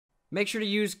Make sure to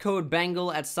use code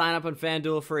BENGAL at sign up on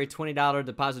FanDuel for a $20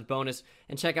 deposit bonus,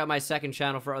 and check out my second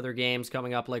channel for other games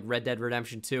coming up like Red Dead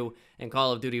Redemption 2 and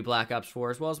Call of Duty Black Ops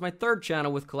 4, as well as my third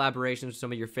channel with collaborations with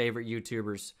some of your favorite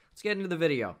YouTubers. Let's get into the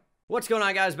video. What's going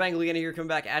on, guys? Bengal King here, coming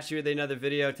back at you with another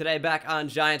video. Today, back on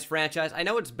Giants franchise. I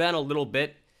know it's been a little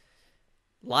bit.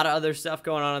 A lot of other stuff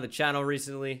going on the channel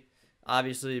recently.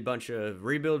 Obviously, a bunch of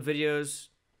rebuild videos.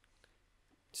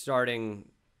 Starting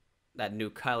that new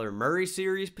Kyler Murray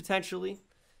series, potentially.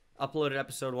 Uploaded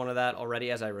episode 1 of that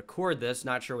already as I record this.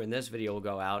 Not sure when this video will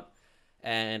go out.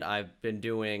 And I've been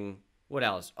doing, what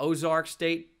else? Ozark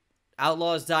State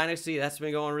Outlaws Dynasty. That's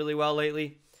been going really well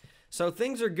lately. So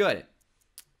things are good.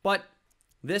 But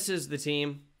this is the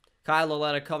team. Kyle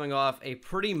Lauletta coming off a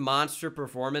pretty monster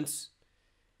performance,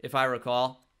 if I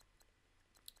recall.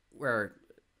 Where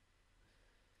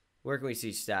can we see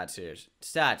stats here?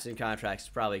 Stats and contracts is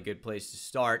probably a good place to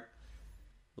start.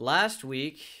 Last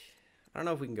week, I don't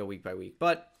know if we can go week by week,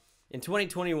 but in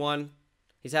 2021,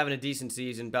 he's having a decent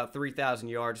season, about 3,000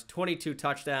 yards, 22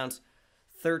 touchdowns,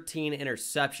 13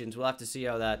 interceptions. We'll have to see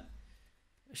how that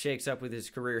shakes up with his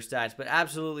career stats, but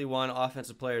absolutely won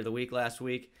Offensive Player of the Week last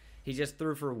week. He just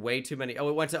threw for way too many. Oh,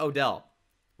 it went to Odell.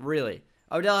 Really.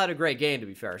 Odell had a great game, to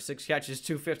be fair. 6 catches,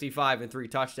 255, and 3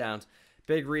 touchdowns.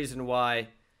 Big reason why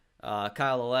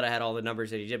Kyle Lauletta had all the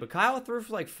numbers that he did. But Kyle threw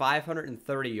for like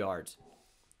 530 yards.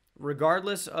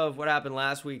 Regardless of what happened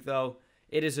last week, though,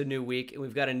 it is a new week, and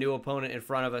we've got a new opponent in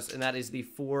front of us, and that is the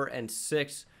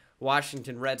 4-6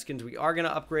 Washington Redskins. We are going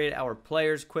to upgrade our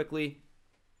players quickly,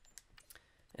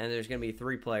 and there's going to be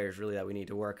 3 players, really, that we need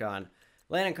to work on.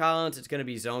 Landon Collins, it's going to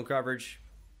be zone coverage.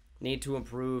 Need to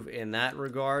improve in that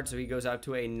regard, so he goes out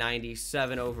to a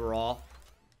 97 overall.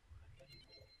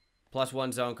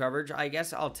 +1 zone coverage. I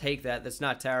guess I'll take that. That's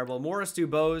not terrible. Morris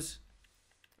Dubose,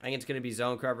 I think it's going to be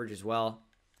zone coverage as well.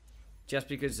 Just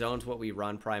because zone's what we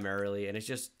run primarily, and it's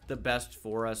just the best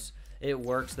for us. It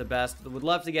works the best. Would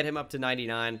love to get him up to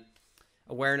 99.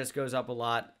 Awareness goes up a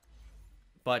lot,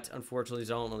 but unfortunately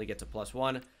zone only gets a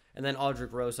 +1. And then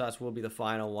Aldrick Rosas will be the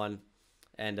final one.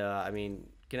 And, I mean,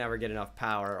 can never get enough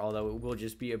power, although it will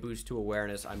just be a boost to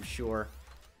awareness, I'm sure.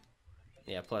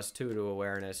 Yeah, +2 to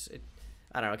awareness.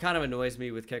 I don't know, it kind of annoys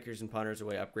me with kickers and punters the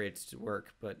way upgrades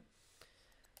work, but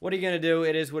what are you going to do?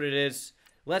 It is what it is.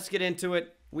 Let's get into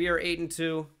it. We are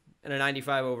 8-2 and a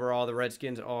 95 overall. The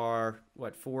Redskins are,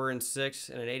 what, 4-6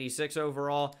 and an 86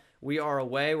 overall. We are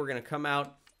away. We're going to come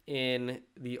out in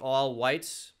the all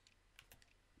whites,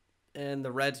 and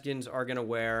the Redskins are going to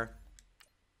wear,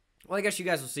 well, I guess you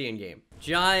guys will see in game.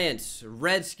 Giants,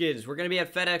 Redskins. We're going to be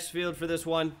at FedEx Field for this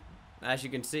one. As you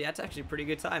can see, that's actually pretty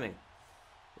good timing.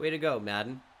 Way to go,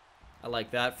 Madden. I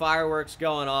like that. Fireworks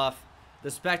going off. The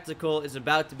spectacle is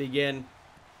about to begin.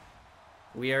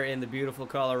 We are in the beautiful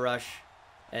color rush,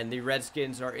 and the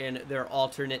Redskins are in their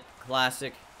alternate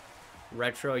classic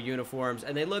retro uniforms,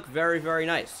 and they look very, very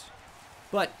nice.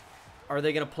 But are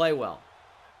they going to play well?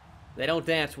 They don't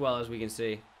dance well, as we can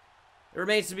see. It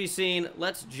remains to be seen.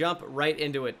 Let's jump right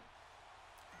into it.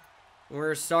 We're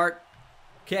going to start,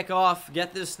 kick off,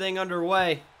 get this thing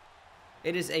underway.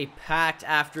 It is a packed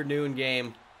afternoon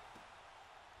game.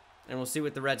 And we'll see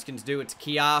what the Redskins do. It's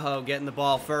Keaho getting the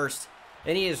ball first.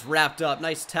 And he is wrapped up.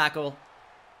 Nice tackle.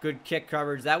 Good kick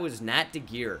coverage. That was Nat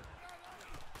DeGear.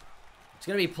 It's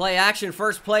going to be play action.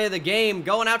 First play of the game.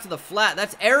 Going out to the flat.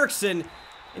 That's Erickson.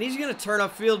 And he's going to turn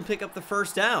upfield and pick up the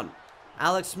first down.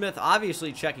 Alex Smith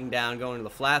obviously checking down, going to the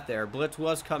flat there. Blitz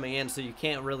was coming in, so you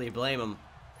can't really blame him.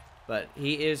 But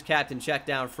he is captain check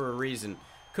down for a reason.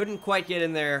 Couldn't quite get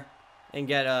in there and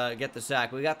get the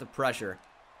sack. We got the pressure.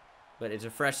 But it's a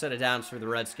fresh set of downs for the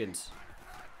Redskins.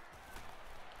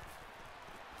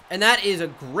 And that is a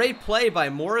great play by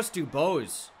Morris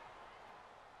Dubose.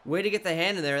 Way to get the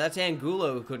hand in there. That's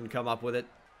Angulo who couldn't come up with it.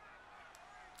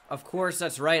 Of course,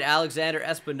 that's right. Alexander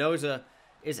Espinoza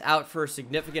is out for a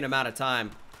significant amount of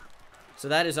time. So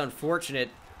that is unfortunate.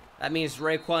 That means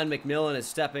Raekwon McMillan is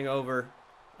stepping over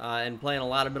and playing a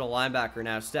lot of middle linebacker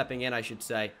now. Stepping in, I should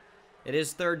say. It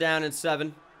is 3rd down and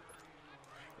 7.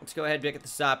 Let's go ahead and pick at the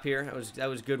stop here. That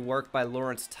was good work by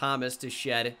Lawrence Thomas to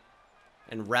shed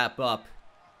and wrap up.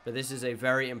 But this is a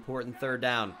very important 3rd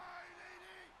down.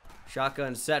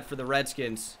 Shotgun set for the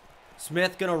Redskins.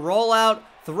 Smith going to roll out,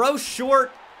 throw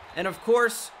short, and of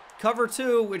course, cover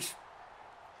 2, which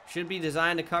should be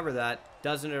designed to cover that.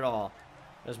 Doesn't at all,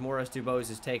 as Morris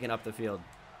Dubose is taking up the field.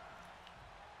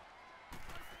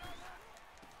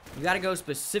 You got to go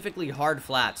specifically hard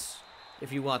flats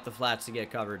if you want the flats to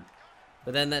get covered.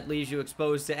 But then that leaves you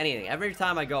exposed to anything. Every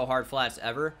time I go hard flats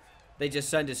ever, they just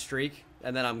send a streak,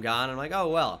 and then I'm gone. I'm like, oh,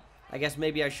 well, I guess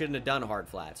maybe I shouldn't have done hard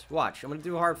flats. Watch, I'm going to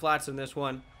do hard flats in this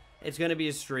one. It's going to be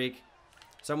a streak.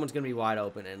 Someone's going to be wide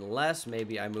open, unless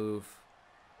maybe I move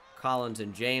Collins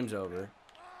and James over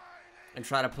and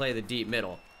try to play the deep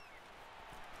middle.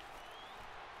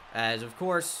 As, of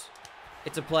course,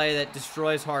 it's a play that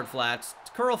destroys hard flats. It's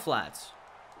curl flats.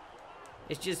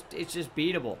 It's just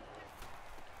beatable.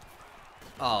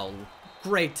 Oh,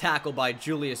 great tackle by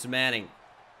Julius Manning.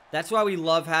 That's why we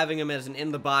love having him as an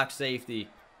in-the-box safety.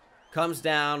 Comes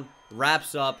down,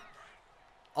 wraps up,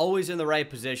 always in the right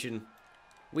position.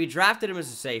 We drafted him as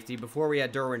a safety before we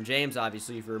had Derwin James,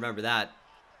 obviously, if you remember that.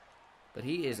 But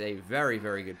he is a very,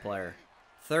 very good player.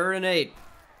 3rd and 8.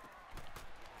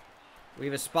 We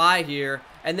have a spy here,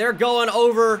 and they're going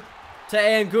over to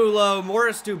Angulo.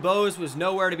 Morris Dubose was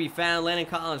nowhere to be found. Landon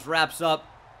Collins wraps up.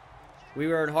 We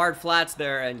were in hard flats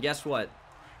there, and guess what?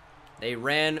 They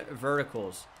ran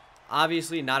verticals.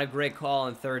 Obviously, not a great call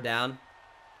on 3rd down,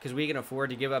 because we can afford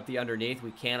to give up the underneath.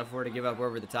 We can't afford to give up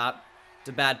over the top. It's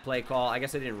a bad play call. I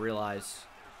guess I didn't realize.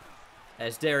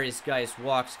 As Darius Geis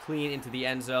walks clean into the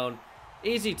end zone.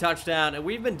 Easy touchdown, and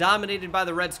we've been dominated by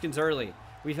the Redskins early.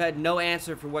 We've had no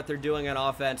answer for what they're doing on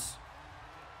offense.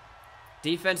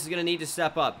 Defense is going to need to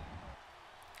step up.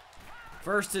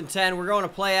 1st and 10. We're going to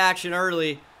play action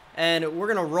early, and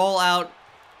we're going to roll out,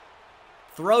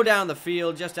 throw down the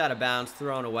field, just out of bounds,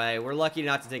 thrown away. We're lucky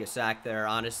not to take a sack there,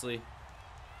 honestly.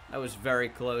 That was very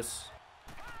close.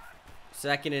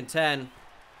 2nd and 10.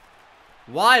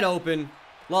 Wide open.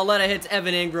 Lauletta hits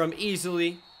Evan Ingram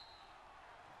easily.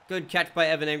 Good catch by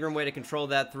Evan Ingram. Way to control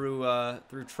that through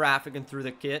traffic and through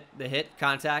the hit,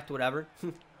 contact, whatever.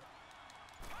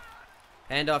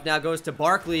 Handoff now goes to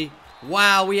Barkley.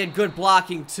 Wow, we had good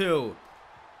blocking too.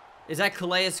 Is that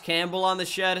Calais Campbell on the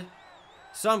shed?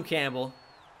 Some Campbell.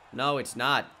 No, it's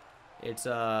not. It's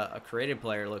a creative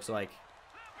player, it looks like.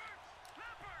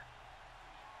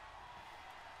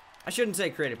 I shouldn't say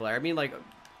creative player. I mean like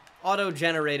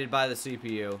auto-generated by the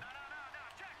CPU.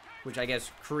 Which I guess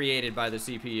created by the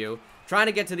CPU. Trying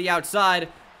to get to the outside.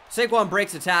 Saquon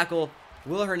breaks a tackle.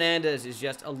 Will Hernandez is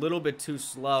just a little bit too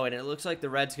slow, and it looks like the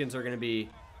Redskins are going to be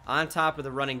on top of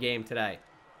the running game today.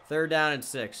 3rd down and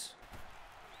 6.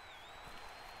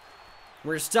 We're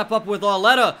going to step up with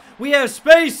Lauletta. We have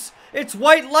space. It's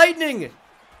White Lightning.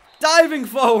 Diving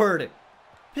forward.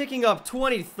 Picking up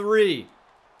 23.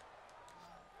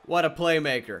 What a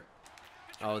playmaker.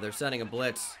 Oh, they're sending a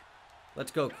blitz.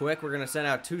 Let's go quick. We're going to send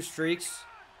out 2 streaks.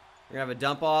 We're going to have a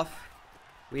dump off.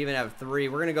 We even have 3.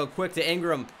 We're going to go quick to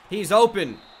Ingram. He's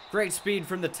open. Great speed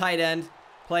from the tight end.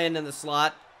 Playing in the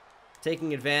slot.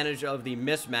 Taking advantage of the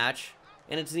mismatch.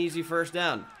 And it's an easy 1st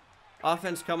down.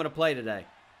 Offense coming to play today.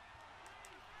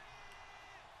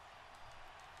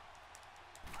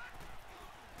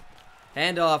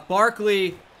 Handoff.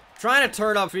 Barkley trying to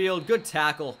turn upfield. Good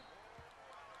tackle.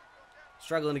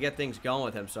 Struggling to get things going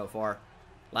with him so far.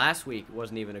 Last week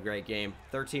wasn't even a great game.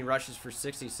 13 rushes for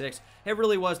 66. It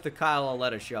really was the Kyle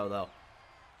Lauletta show, though.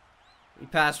 He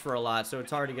passed for a lot, so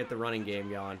it's hard to get the running game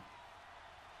going.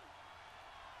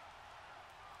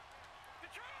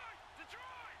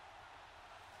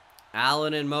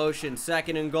 Allen in motion.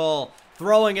 2nd and goal.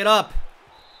 Throwing it up.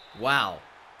 Wow.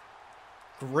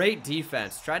 Great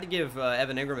defense. Tried to give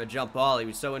Evan Ingram a jump ball. He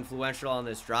was so influential on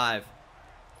this drive.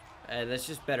 And that's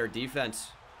just better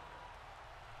defense.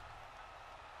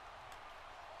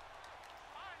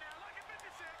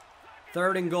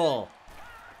 3rd and goal.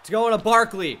 It's going to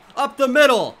Barkley. Up the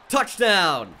middle.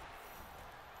 Touchdown.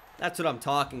 That's what I'm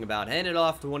talking about. Hand it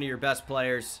off to one of your best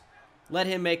players. Let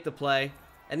him make the play.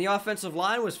 And the offensive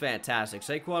line was fantastic.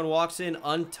 Saquon walks in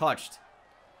untouched.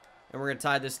 And we're going to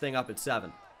tie this thing up at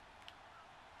 7.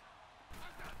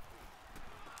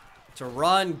 To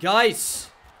run. Geis.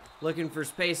 Looking for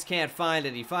space. Can't find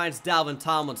it. He finds Dalvin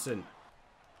Tomlinson.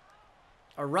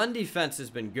 Our run defense has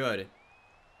been good,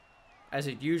 as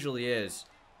it usually is.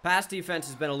 Pass defense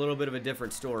has been a little bit of a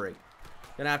different story.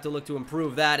 Gonna have to look to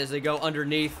improve that as they go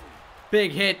underneath.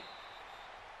 Big hit.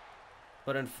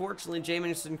 But unfortunately,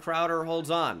 Jamison Crowder holds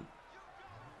on.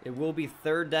 It will be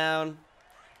 3rd down.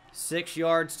 6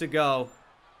 yards to go.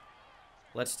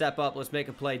 Let's step up. Let's make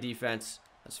a play, defense.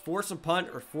 Let's force a punt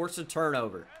or force a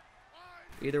turnover.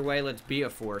 Either way, let's be a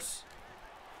force.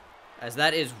 As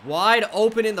that is wide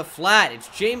open in the flat. It's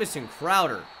Jamison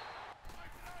Crowder.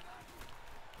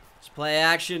 Let's play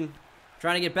action.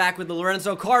 Trying to get back with the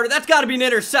Lorenzo Carter. That's got to be an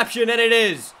interception, and it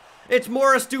is. It's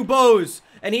Morris Dubose,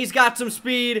 and he's got some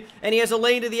speed, and he has a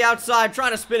lane to the outside,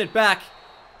 trying to spin it back.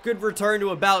 Good return to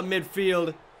about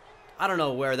midfield. I don't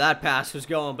know where that pass was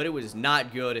going, but it was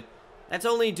not good. That's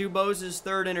only Dubose's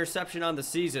 3rd interception on the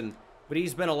season, but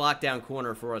he's been a lockdown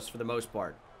corner for us for the most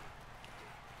part.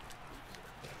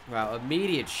 Wow,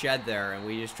 immediate shed there, and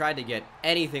we just tried to get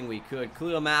anything we could.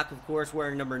 Khalil Mack, of course,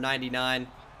 wearing number 99.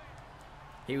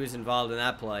 He was involved in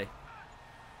that play.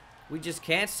 We just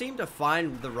can't seem to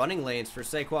find the running lanes for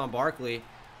Saquon Barkley,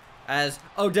 as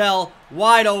Odell,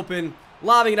 wide open,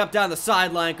 lobbing it up down the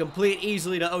sideline, complete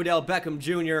easily to Odell Beckham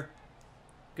Jr.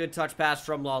 Good touch pass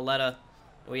from Lauletta.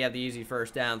 We have the easy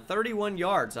first down. 31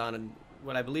 yards on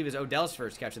what I believe is Odell's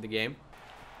first catch of the game.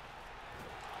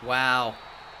 Wow.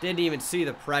 Didn't even see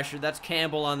the pressure. That's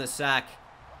Campbell on the sack.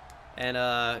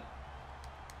 And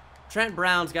Trent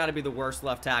Brown's got to be the worst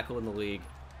left tackle in the league.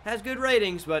 Has good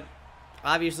ratings, but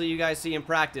obviously you guys see in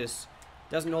practice,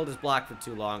 doesn't hold his block for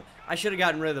too long. I should have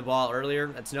gotten rid of the ball earlier.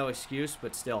 That's no excuse,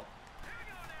 but still.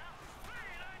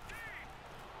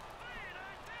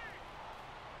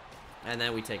 And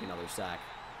then we take another sack.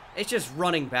 It's just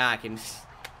running back and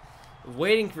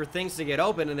waiting for things to get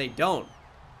open, and they don't.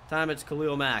 Time it's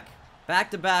Khalil Mack.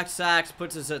 Back-to-back sacks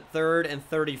puts us at 3rd and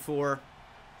 34.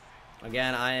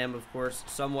 Again, I am, of course,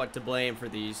 somewhat to blame for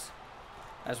these.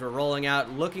 As we're rolling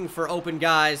out, looking for open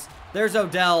guys. There's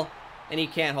Odell, and he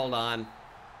can't hold on.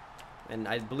 And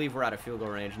I believe we're out of field goal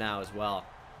range now as well.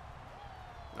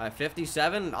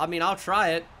 57? I mean, I'll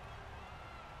try it.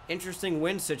 Interesting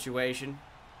win situation.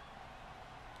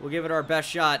 We'll give it our best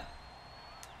shot.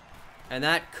 And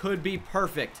that could be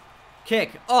perfect.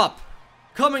 Kick up.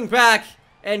 Coming back.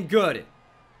 And good.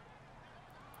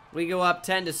 We go up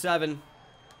 10-7.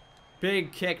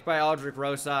 Big kick by Aldrick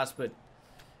Rosas, but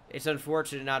it's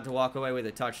unfortunate not to walk away with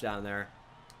a touchdown there.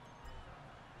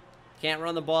 Can't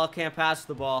run the ball, can't pass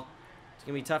the ball. It's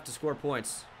going to be tough to score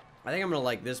points. I think I'm going to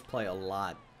like this play a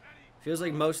lot. Feels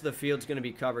like most of the field's going to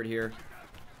be covered here.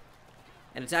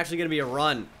 And it's actually going to be a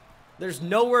run. There's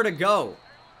nowhere to go.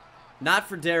 Not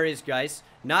for Darius Geis,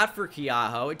 not for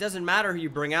Keaho. It doesn't matter who you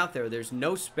bring out there. There's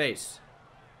no space.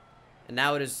 And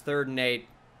now it is 3rd and 8.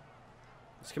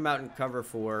 Let's come out and cover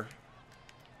 4.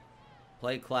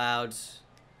 Play clouds.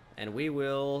 And we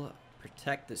will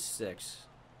protect the 6.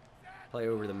 Play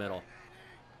over the middle.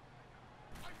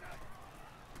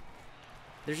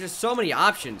 There's just so many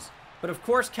options. But of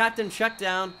course, Captain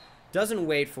Checkdown doesn't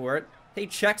wait for it. He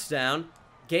checks down,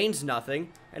 gains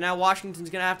nothing, and now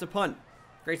Washington's going to have to punt.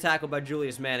 Great tackle by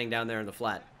Julius Manning down there in the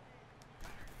flat.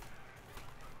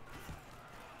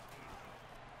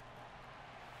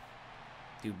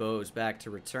 Dubose back to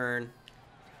return.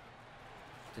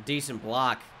 It's a decent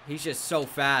block. He's just so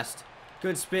fast.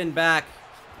 Good spin back.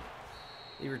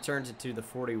 He returns it to the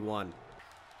 41.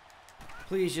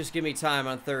 Please just give me time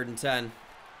on 3rd and 10.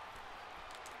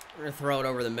 We're going to throw it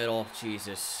over the middle.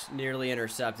 Jesus. Nearly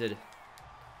intercepted.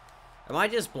 Am I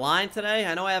just blind today?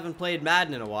 I know I haven't played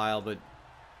Madden in a while, but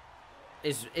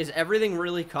is everything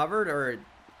really covered, or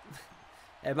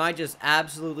am I just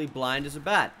absolutely blind as a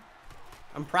bat?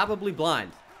 I'm probably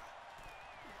blind.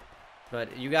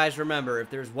 But you guys remember, if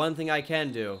there's one thing I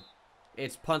can do,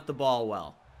 it's punt the ball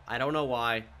well. I don't know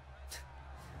why.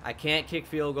 I can't kick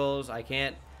field goals. I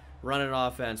can't run an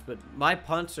offense, but my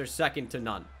punts are second to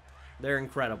none. They're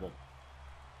incredible.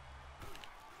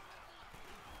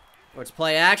 Let's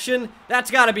play action.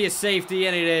 That's got to be a safety,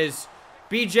 and it is.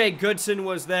 B.J. Goodson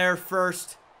was there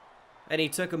first, and he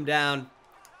took him down.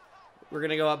 We're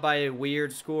going to go up by a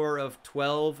weird score of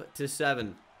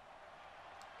 12-7.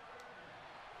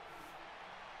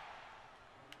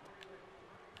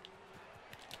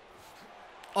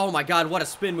 Oh my God, what a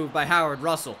spin move by Howard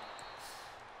Russell.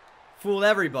 Fooled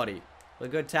everybody. A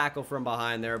good tackle from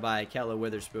behind there by Kella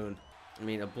Witherspoon. I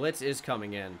mean, a blitz is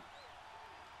coming in.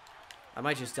 I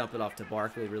might just dump it off to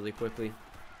Barkley really quickly,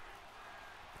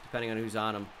 depending on who's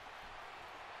on him.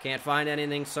 Can't find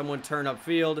anything. Someone turn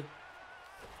upfield.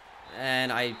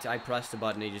 And I pressed the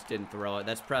button. He just didn't throw it.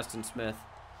 That's Preston Smith.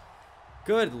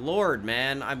 Good Lord,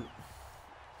 man. I'm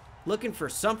looking for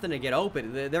something to get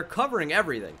open. They're covering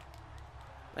everything.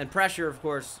 And pressure, of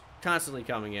course, constantly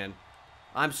coming in.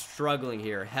 I'm struggling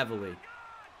here heavily.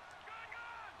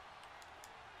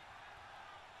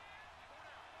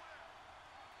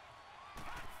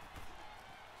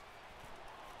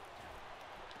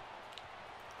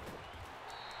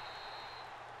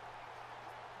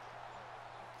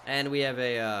 And we have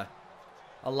a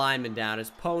lineman down. It's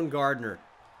Pone Gardner.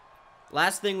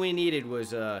 Last thing we needed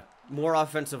was more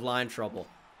offensive line trouble.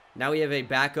 Now we have a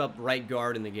backup right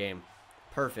guard in the game.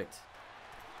 Perfect.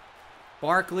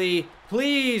 Barkley,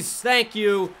 please. Thank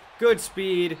you. Good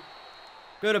speed.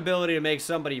 Good ability to make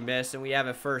somebody miss. And we have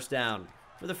a first down.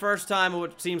 For the first time in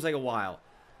what seems like a while.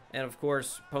 And of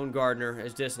course, Pone Gardner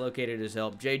has dislocated his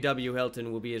hip. J.W.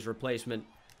 Hilton will be his replacement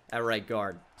at right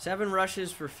guard. 7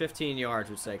 rushes for 15 yards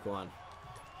with Saquon.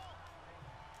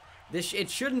 It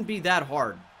shouldn't be that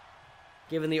hard.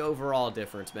 given the overall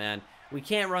difference, man. We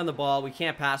can't run the ball. We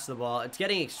can't pass the ball. It's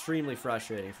getting extremely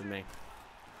frustrating for me.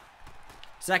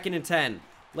 2nd and 10.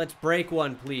 Let's break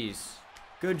one, please.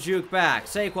 Good juke back.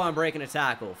 Saquon breaking a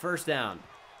tackle. 1st down.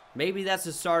 Maybe that's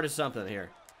the start of something here.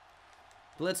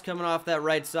 Blitz coming off that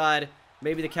right side.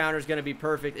 Maybe the counter's going to be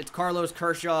perfect. It's Carlos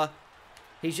Kershaw.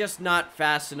 He's just not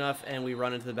fast enough, and we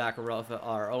run into the back of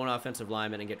our own offensive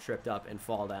lineman and get tripped up and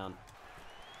fall down.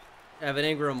 Evan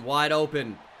Ingram wide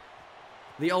open.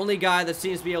 The only guy that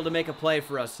seems to be able to make a play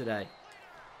for us today.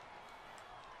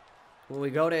 When we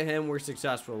go to him, we're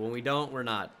successful. When we don't, we're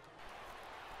not.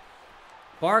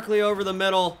 Barkley over the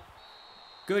middle.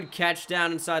 Good catch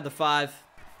down inside the 5.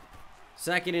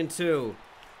 2nd and 2.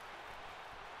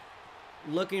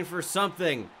 Looking for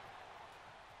something.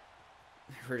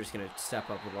 We're just going to step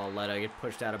up with Lauletta. Get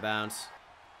pushed out of bounds.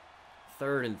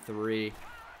 3rd and 3.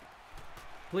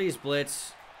 Please,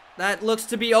 blitz. That looks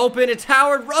to be open. It's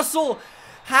Howard Russell.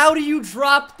 How do you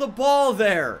drop the ball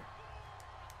there?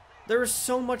 There's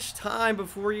so much time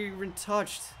before you even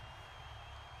touched.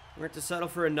 We're going to settle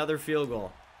for another field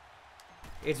goal.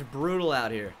 It's brutal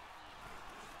out here.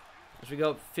 As we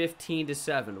go up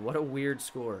 15-7. What a weird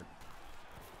score.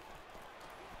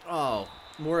 Oh,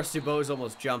 Morris Dubose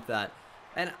almost jumped that.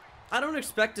 And I don't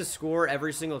expect to score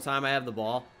every single time I have the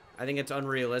ball. I think it's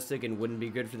unrealistic and wouldn't be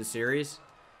good for the series.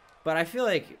 But I feel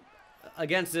like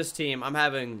against this team, I'm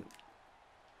having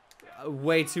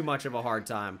way too much of a hard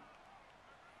time.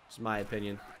 It's my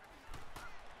opinion.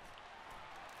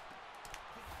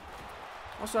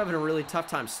 Also having a really tough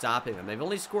time stopping them. They've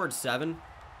only scored 7.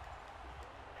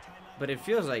 But it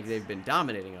feels like they've been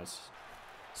dominating us.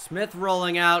 Smith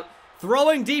rolling out.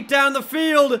 Throwing deep down the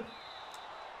field.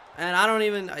 And I don't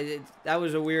even... that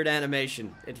was a weird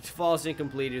animation. It falls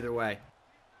incomplete either way.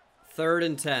 3rd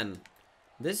and 10.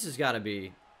 This has got to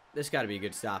be... This got to be a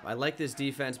good stop. I like this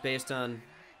defense based on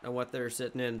what they're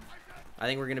sitting in. I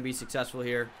think we're going to be successful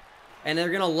here. And they're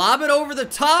going to lob it over the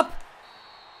top.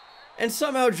 And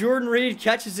somehow Jordan Reed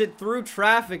catches it through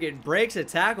traffic. It breaks a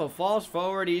tackle. Falls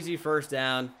forward. Easy 1st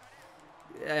down.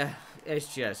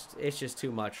 It's just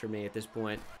too much for me at this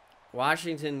point.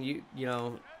 Washington, you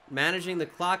know, managing the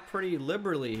clock pretty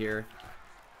liberally here.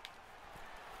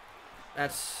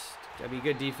 That's gotta be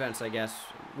good defense, I guess.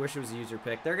 Wish it was a user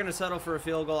pick. They're gonna settle for a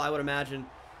field goal, I would imagine,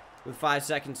 with 5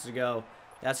 seconds to go.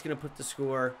 That's gonna put the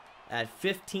score at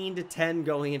 15-10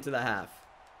 going into the half.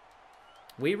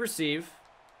 We receive,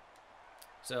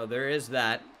 so there is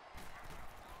that.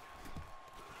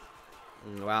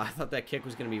 Wow, I thought that kick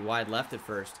was gonna be wide left at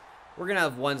first. We're gonna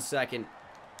have 1 second.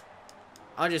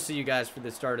 I'll just see you guys for the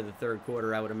start of the 3rd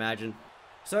quarter, I would imagine.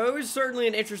 So it was certainly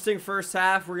an interesting first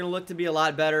half. We're going to look to be a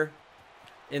lot better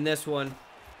in this one.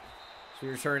 So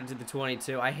we return to the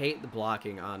 22. I hate the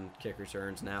blocking on kick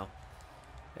returns now.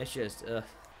 It's just,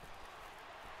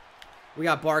 we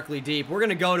got Barkley deep. We're going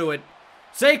to go to it.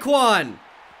 Saquon!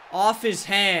 Off his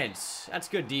hands. That's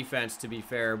good defense, to be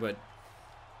fair, but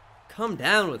come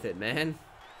down with it, man.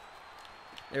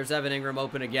 There's Evan Ingram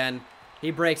open again.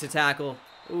 He breaks a tackle.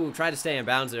 Ooh, tried to stay in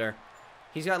bounds there.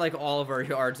 He's got like all of our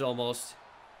yards almost.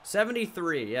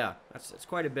 73, yeah. That's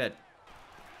quite a bit.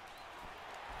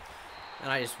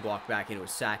 And I just walked back into a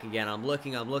sack again. I'm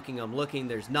looking.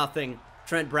 There's nothing.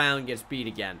 Trent Brown gets beat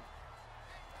again.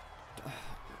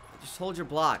 Just hold your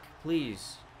block,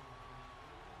 please.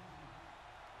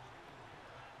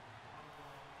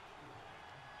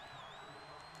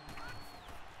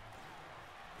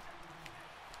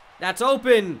 That's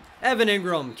open. Evan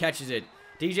Ingram catches it.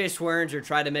 DJ Swearinger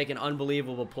tried to make an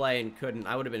unbelievable play and couldn't.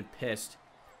 I would have been pissed,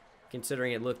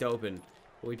 considering it looked open.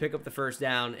 But we pick up the 1st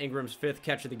down. Ingram's 5th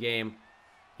catch of the game.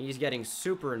 He's getting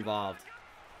super involved.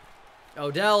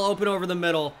 Odell open over the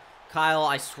middle. Kyle,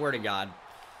 I swear to God.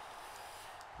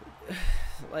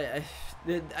 I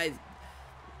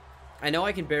know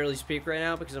I can barely speak right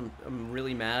now because I'm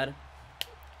really mad.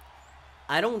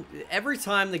 Every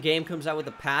time the game comes out with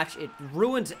a patch, it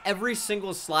ruins every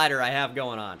single slider I have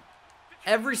going on.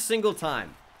 Every single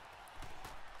time.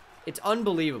 It's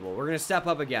unbelievable. We're going to step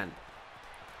up again.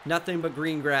 Nothing but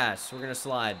green grass. We're going to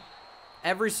slide.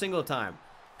 Every single time.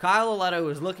 Kyle Lauletta, who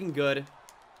was looking good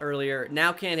earlier,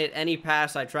 now can't hit any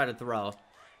pass I try to throw.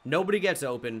 Nobody gets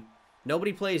open.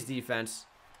 Nobody plays defense.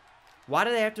 Why do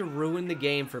they have to ruin the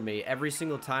game for me every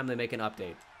single time they make an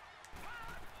update?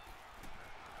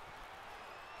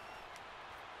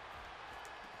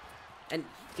 And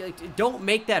don't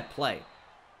make that play.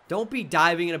 Don't be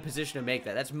diving in a position to make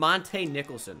that. That's Monte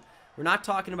Nicholson. We're not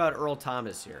talking about Earl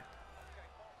Thomas here.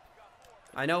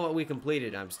 I know what we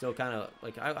completed. I'm still kind of,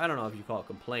 like, I don't know if you call it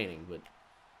complaining, but,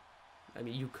 I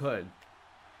mean, you could.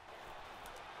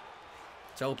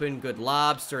 It's open. Good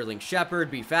lob. Sterling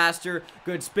Shepard. Be faster.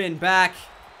 Good spin back.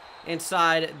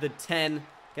 Inside the 10.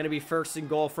 Going to be first and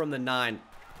goal from the 9.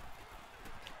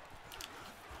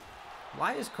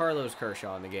 Why is Carlos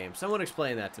Kershaw in the game? Someone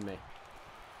explain that to me.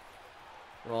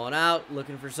 Rolling out.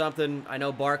 Looking for something. I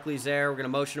know Barkley's there. We're going to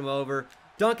motion him over.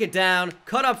 Dunk it down.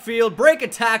 Cut up field. Break a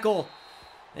tackle.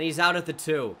 And he's out at the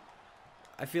 2.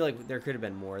 I feel like there could have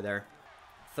been more there.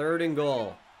 Third and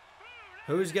goal.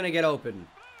 Who's going to get open?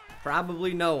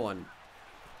 Probably no one.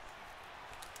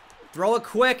 Throw it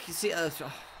quick. See,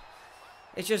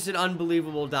 it's just an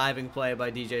unbelievable diving play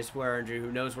by DJ Swearinger,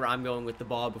 who knows where I'm going with the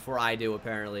ball before I do,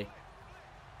 apparently.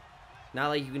 Not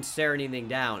like you can stare anything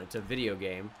down. It's a video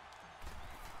game.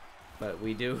 But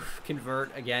we do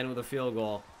convert again with a field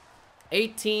goal.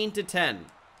 18-10.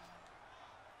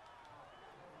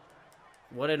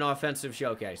 What an offensive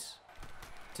showcase.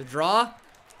 To draw.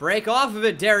 Break off of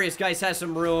it. Darius Geis has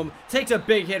some room. Takes a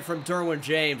big hit from Derwin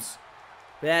James.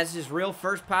 But that's his real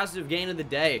first positive gain of the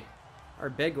day. Our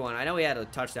big one. I know he had a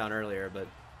touchdown earlier, but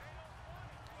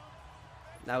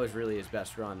that was really his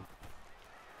best run.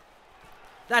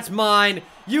 That's mine.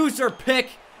 User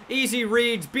pick. Easy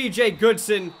reads. BJ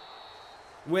Goodson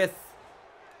with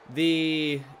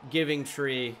the giving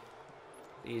tree.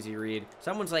 Easy read.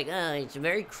 Someone's like, it's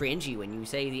very cringy when you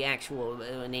say the actual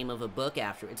name of a book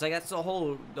after. It's like, that's the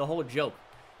whole joke,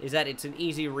 is that it's an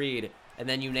easy read, and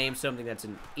then you name something that's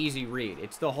an easy read.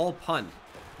 It's the whole pun.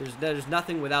 There's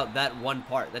nothing without that one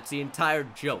part. That's the entire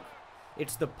joke.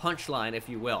 It's the punchline, if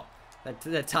you will,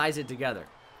 that ties it together.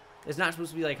 It's not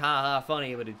supposed to be like, ha ha,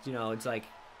 funny, but it's, you know, it's like,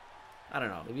 I don't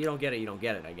know. If you don't get it, you don't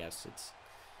get it, I guess. It's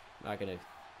not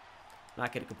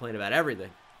gonna complain about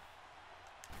everything.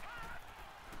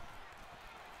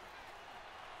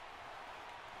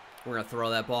 We're going to throw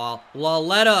that ball.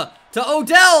 Laletta to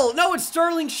Odell. No, it's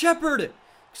Sterling Shepard.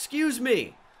 Excuse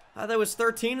me. I thought that was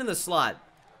 13 in the slot.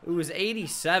 It was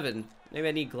 87. Maybe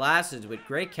I need glasses, but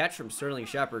great catch from Sterling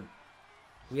Shepard.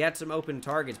 We had some open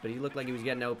targets, but he looked like he was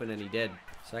getting open, and he did.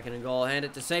 Second and goal. Hand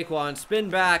it to Saquon.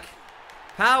 Spin back.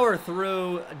 Power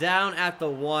through. Down at the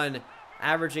 1.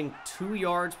 Averaging 2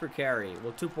 yards per carry.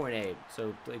 Well, 2.8.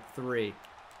 So, like 3.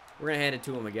 We're going to hand it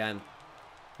to him again.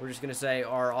 We're just going to say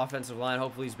our offensive line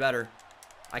hopefully is better.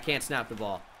 I can't snap the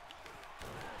ball.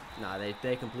 Nah,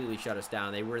 they completely shut us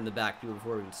down. They were in the back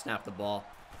before we could snap the ball.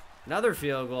 Another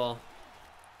field goal.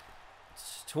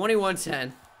 It's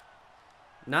 21-10.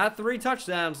 Not 3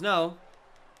 touchdowns, no.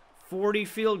 40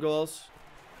 field goals.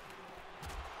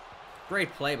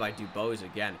 Great play by Dubose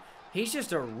again. He's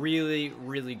just a really,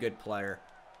 really good player.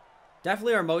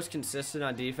 Definitely our most consistent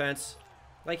on defense.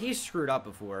 Like, he's screwed up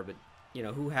before, but, you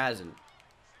know, who hasn't?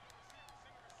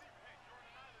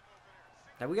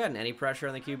 Have we gotten any pressure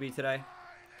on the QB today?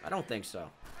 I don't think so.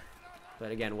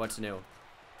 But again, what's new?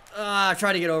 I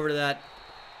tried to get over to that.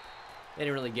 They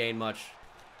didn't really gain much.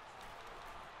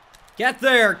 Get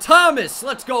there, Thomas!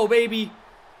 Let's go, baby!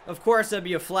 Of course, that'd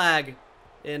be a flag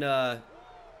in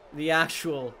the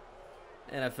actual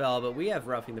NFL, but we have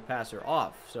roughing the passer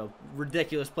off. So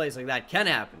ridiculous plays like that can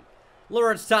happen.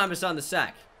 Lawrence Thomas on the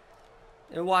sack.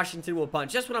 And Washington will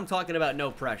punch. Just what I'm talking about, no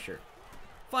pressure.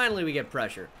 Finally, we get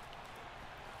pressure.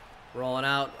 Rolling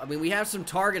out. I mean, we have some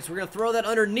targets. We're going to throw that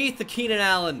underneath the Keenan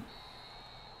Allen.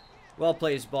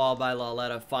 Well-placed ball by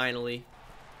Laletta, finally.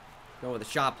 Going with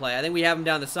a shot play. I think we have him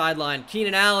down the sideline.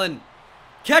 Keenan Allen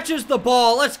catches the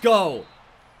ball. Let's go.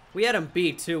 We had him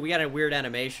beat, too. We had a weird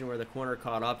animation where the corner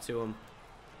caught up to him.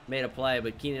 Made a play,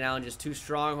 but Keenan Allen just too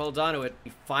strong. Holds on to it.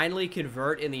 We finally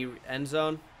convert in the end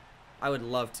zone. I would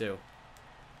love to.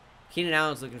 Keenan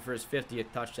Allen's looking for his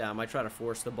 50th touchdown. Might try to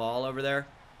force the ball over there.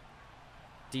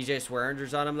 DJ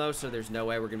Swearinger's on him, though, so there's no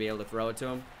way we're going to be able to throw it to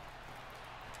him.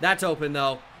 That's open,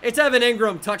 though. It's Evan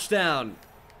Ingram. Touchdown.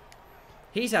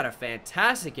 He's had a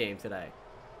fantastic game today.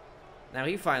 Now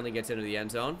he finally gets into the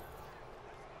end zone.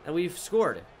 And we've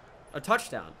scored a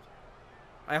touchdown.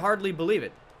 I hardly believe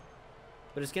it.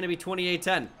 But it's going to be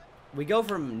 28-10. We go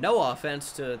from no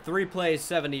offense to 3 plays,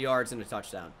 70 yards, and a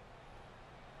touchdown.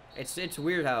 It's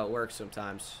weird how it works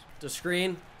sometimes. The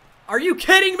screen. Are you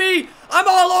kidding me? I'm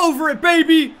all over it,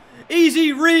 baby.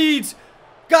 Easy reads.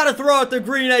 Got to throw out the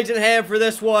green eggs and ham for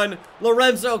this one.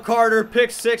 Lorenzo Carter,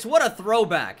 pick 6. What a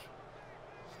throwback.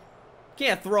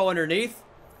 Can't throw underneath.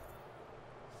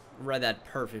 Read that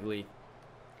perfectly.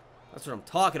 That's what I'm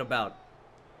talking about.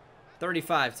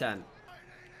 35-10.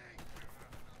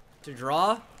 To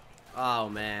draw. Oh,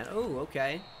 man. Oh,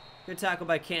 okay. Good tackle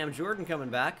by Cam Jordan coming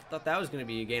back. Thought that was going to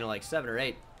be a gain of like 7 or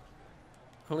 8.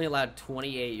 Only allowed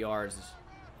 28 yards.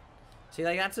 See,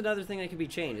 like, that's another thing that could be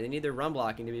changed. They need their run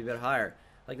blocking to be a bit higher.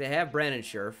 Like, they have Brandon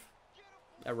Scherf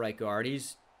at right guard.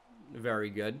 He's very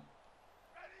good.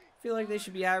 I feel like they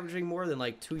should be averaging more than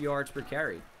like 2 yards per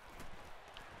carry.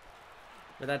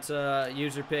 But that's a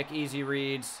user pick, easy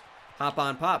reads, hop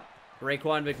on pop.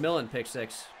 Raekwon McMillan, pick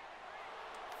 6.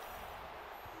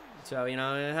 So, you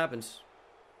know, it happens.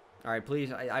 All right,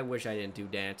 please. I wish I didn't do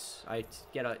dance.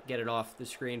 Get it off the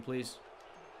screen, please.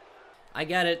 I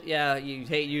get it. Yeah, you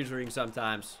hate usering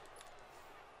sometimes.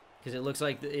 Because it looks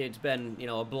like it's been, you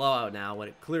know, a blowout now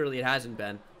when clearly it hasn't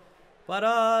been. But,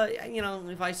 you know,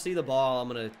 if I see the ball, I'm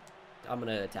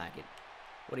gonna attack it.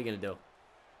 What are you gonna do?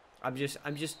 I'm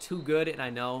just too good, and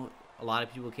I know a lot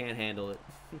of people can't handle it.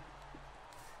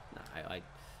 No,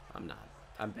 I'm not.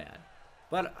 I'm bad.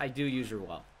 But I do use her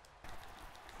well.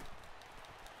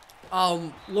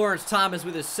 Lawrence Thomas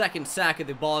with his 2nd sack of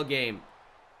the ball game.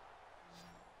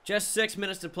 Just 6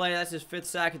 minutes to play. That's his 5th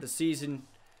sack of the season.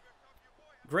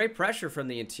 Great pressure from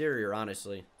the interior,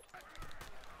 honestly.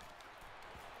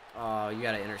 Oh, you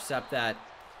gotta intercept that.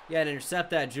 You gotta intercept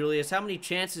that, Julius. How many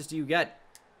chances do you get?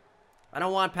 I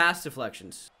don't want pass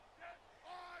deflections.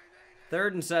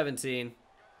 3rd and 17.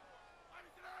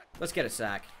 Let's get a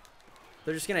sack.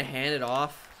 They're just gonna hand it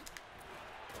off.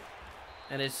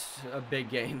 And it's a big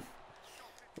game.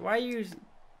 Why are you...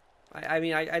 I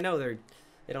mean, I know they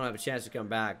don't have a chance to come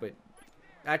back, but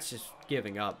that's just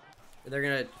giving up. They're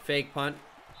gonna fake punt.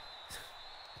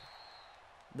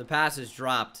 The pass is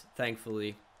dropped,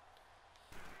 thankfully.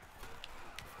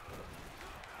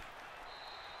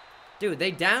 Dude,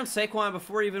 they downed Saquon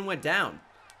before he even went down.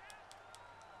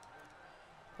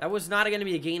 That was not going to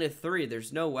be a gain of 3.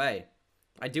 There's no way.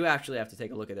 I do actually have to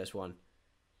take a look at this one.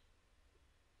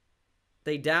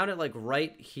 They downed it like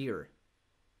right here.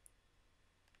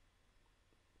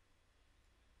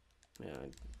 Yeah,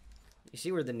 you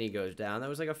see where the knee goes down. That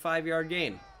was like a 5-yard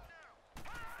gain.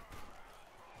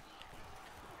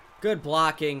 Good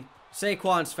blocking.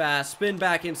 Saquon's fast. Spin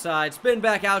back inside. Spin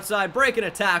back outside. Breaking a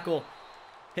tackle.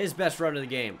 His best run of the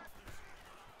game.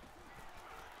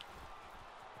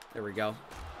 There we go.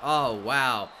 Oh,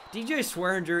 wow. DJ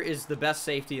Swearinger is the best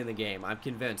safety in the game. I'm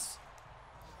convinced.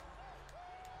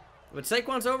 But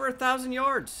Saquon's over 1,000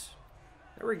 yards.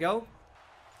 There we go.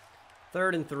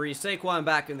 3rd and 3. Saquon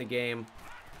back in the game.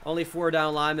 Only 4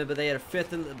 down linemen, but they had a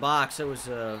 5th in the box. It was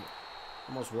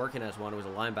almost working as one. It was a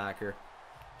linebacker.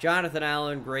 Jonathan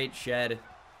Allen, great shed.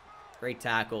 Great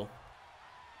tackle.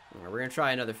 We're going to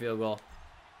try another field goal.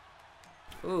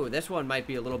 Ooh, this one might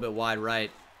be a little bit wide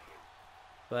right.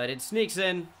 But it sneaks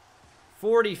in.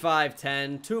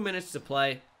 45-10. 2 minutes to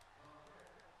play.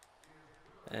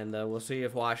 And we'll see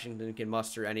if Washington can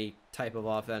muster any type of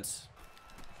offense.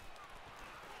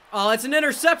 Oh, it's an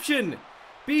interception!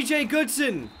 B.J.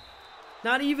 Goodson.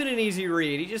 Not even an easy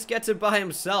read. He just gets it by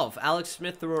himself. Alex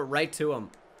Smith threw it right to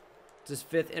him. It's his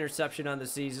 5th interception on the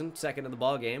season. 2nd of the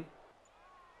ball game.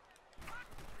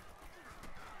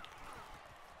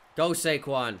 Go,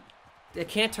 Saquon. It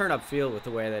can't turn upfield with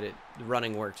the way that the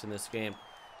running works in this game.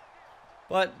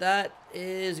 But that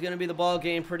is going to be the ball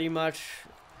game pretty much.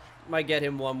 Might get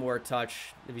him one more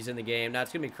touch if he's in the game. Now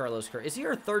it's going to be Carlos Kerr. Is he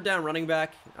our 3rd down running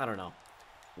back? I don't know.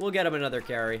 We'll get him another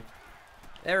carry.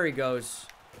 There he goes.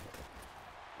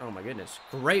 Oh my goodness.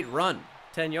 Great run.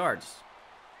 10 yards.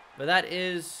 But that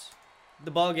is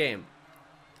the ball game.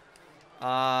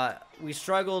 We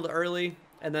struggled early,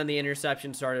 and then the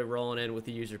interception started rolling in with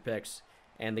the user picks,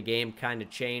 and the game kind of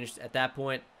changed at that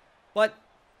point. But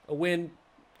a win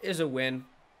is a win.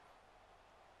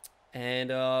 And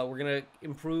we're going to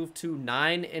improve to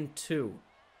 9-2.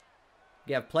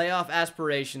 We have playoff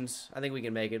aspirations. I think we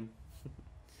can make it.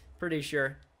 Pretty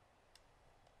sure.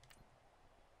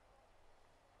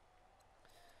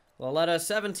 Loletta,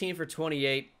 17 for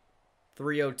 28.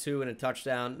 302 and a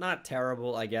touchdown. Not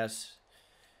terrible, I guess.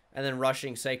 And then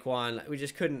rushing Saquon. We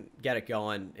just couldn't get it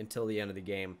going until the end of the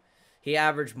game. He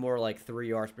averaged more like 3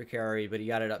 yards per carry, but he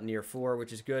got it up near 4,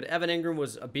 which is good. Evan Ingram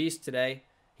was a beast today.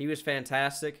 He was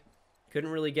fantastic. Couldn't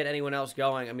really get anyone else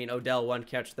going. I mean, Odell, 1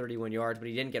 catch, 31 yards, but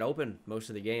he didn't get open most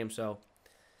of the game, so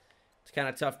it's kind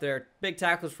of tough there. Big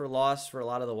tackles for loss for a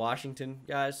lot of the Washington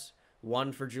guys.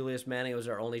 1 for Julius Manning. It was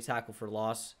our only tackle for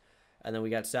loss. And then we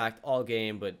got sacked all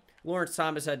game, but Lawrence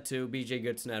Thomas had 2. B.J.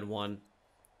 Goodson had 1.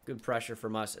 Good pressure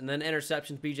from us. And then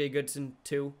interceptions, B.J. Goodson,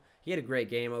 2. He had a great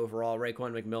game overall.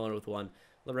 Raekwon McMillan with 1.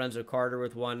 Lorenzo Carter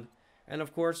with 1. And,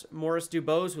 of course, Morris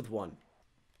Dubose with 1.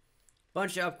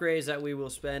 Bunch of upgrades that we will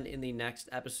spend in the next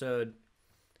episode.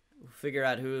 We'll figure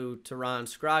out who Teron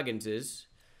Scroggins is.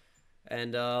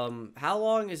 And how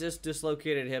long is this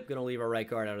dislocated hip going to leave our right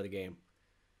guard out of the game?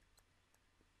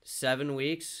 7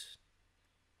 weeks?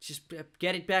 Just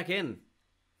get it back in.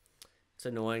 It's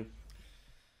annoying.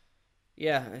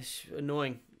 Yeah, it's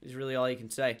annoying is really all you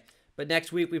can say. But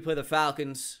next week we play the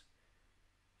Falcons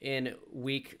in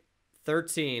week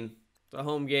 13. It's a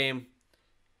home game.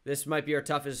 This might be our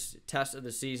toughest test of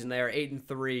the season. They are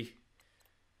 8-3.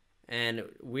 And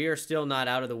we are still not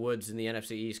out of the woods in the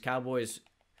NFC East. Cowboys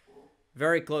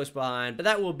very close behind. But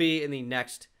that will be in the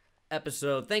next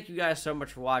episode. Thank you guys so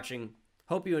much for watching.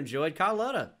 Hope you enjoyed.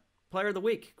 Carlotta, player of the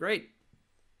week. Great.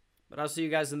 But I'll see you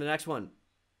guys in the next one.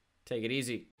 Take it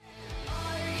easy.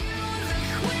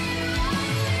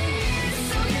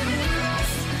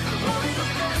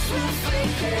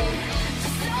 We'll